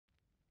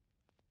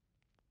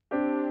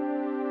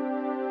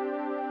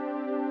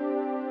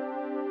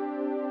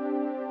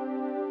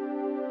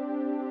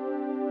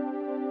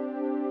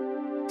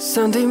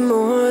Sunday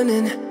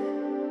morning.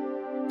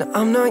 Now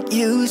I'm not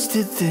used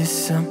to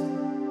this. I'm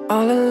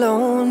all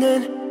alone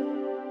and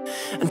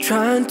I'm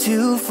trying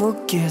to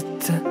forget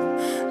the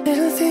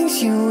little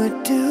things you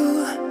would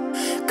do.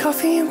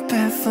 Coffee in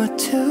bed for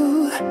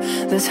two,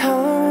 that's how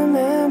I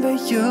remember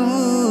you.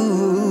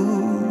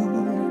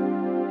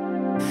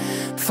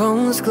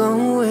 Phone's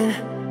glowing,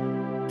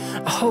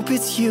 I hope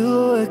it's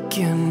you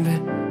again, but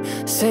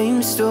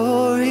same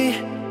story.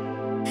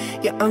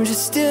 Yeah, I'm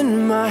just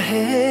in my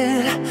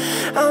head.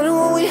 I know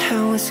what we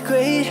had was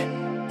great,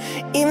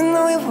 even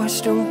though we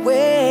washed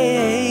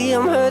away.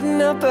 I'm hurting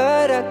now,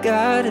 but I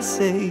gotta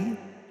say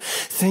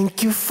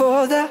thank you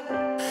for the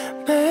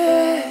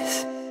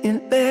mess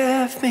you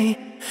left me.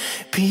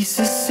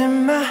 Pieces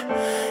in my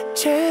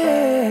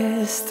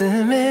chest,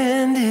 them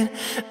ending.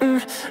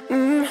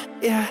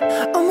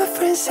 Yeah, all my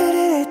friends said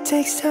it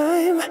takes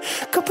time.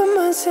 Couple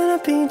months and I'll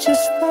be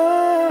just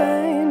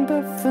fine,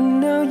 but for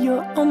now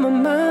you're on my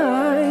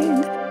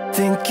mind.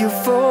 Thank you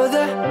for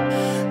the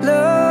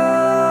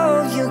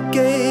love you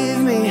gave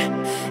me,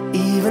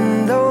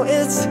 even though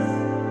it's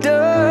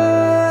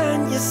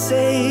done, you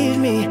saved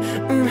me.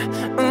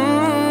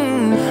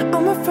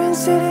 All my friends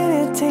said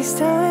it takes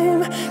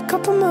time.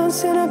 Couple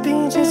months and I'll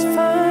be just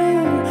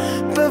fine,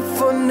 but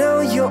for now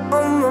you're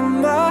on my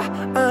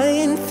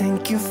mind.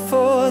 Thank you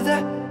for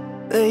the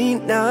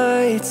late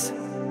nights.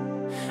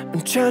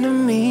 I'm trying to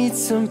meet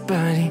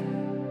somebody,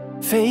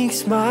 fake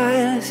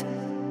smiles.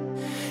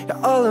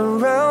 You're all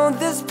around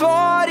this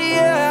party,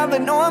 yeah,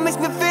 but no one makes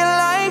me feel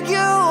like you.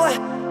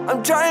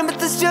 I'm trying, but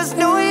there's just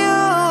no use,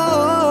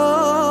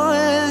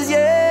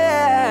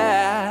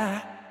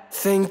 yeah.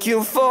 Thank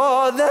you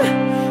for the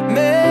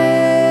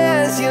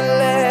mess you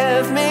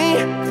left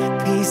me.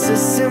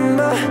 Pieces in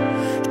my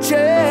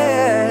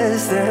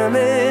chest, them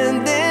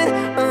ending,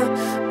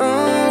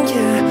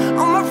 yeah.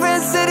 All my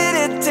friends said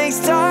it takes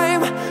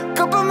time.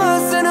 Couple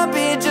months and I'll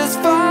be just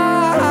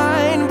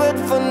fine, but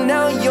for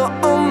now you're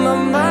on my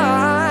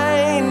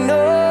mind, no.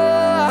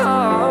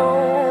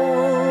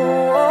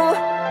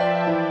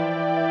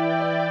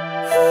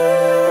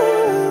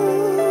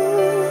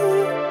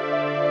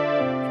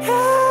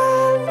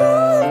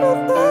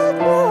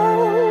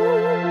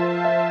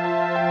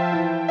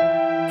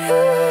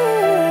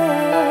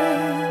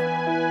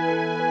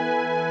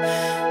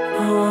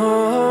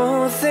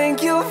 Oh,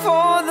 thank you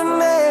for the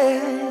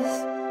mess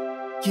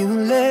you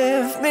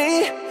left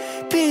me.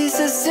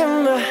 Pieces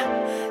in my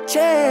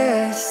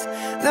chest,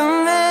 the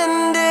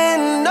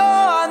mending. No,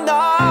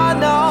 no,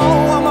 no.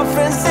 All my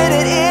friends said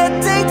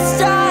it takes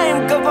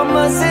time. Couple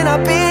months and I'll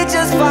be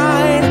just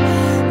fine,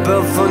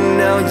 but for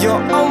now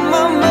you're on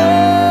my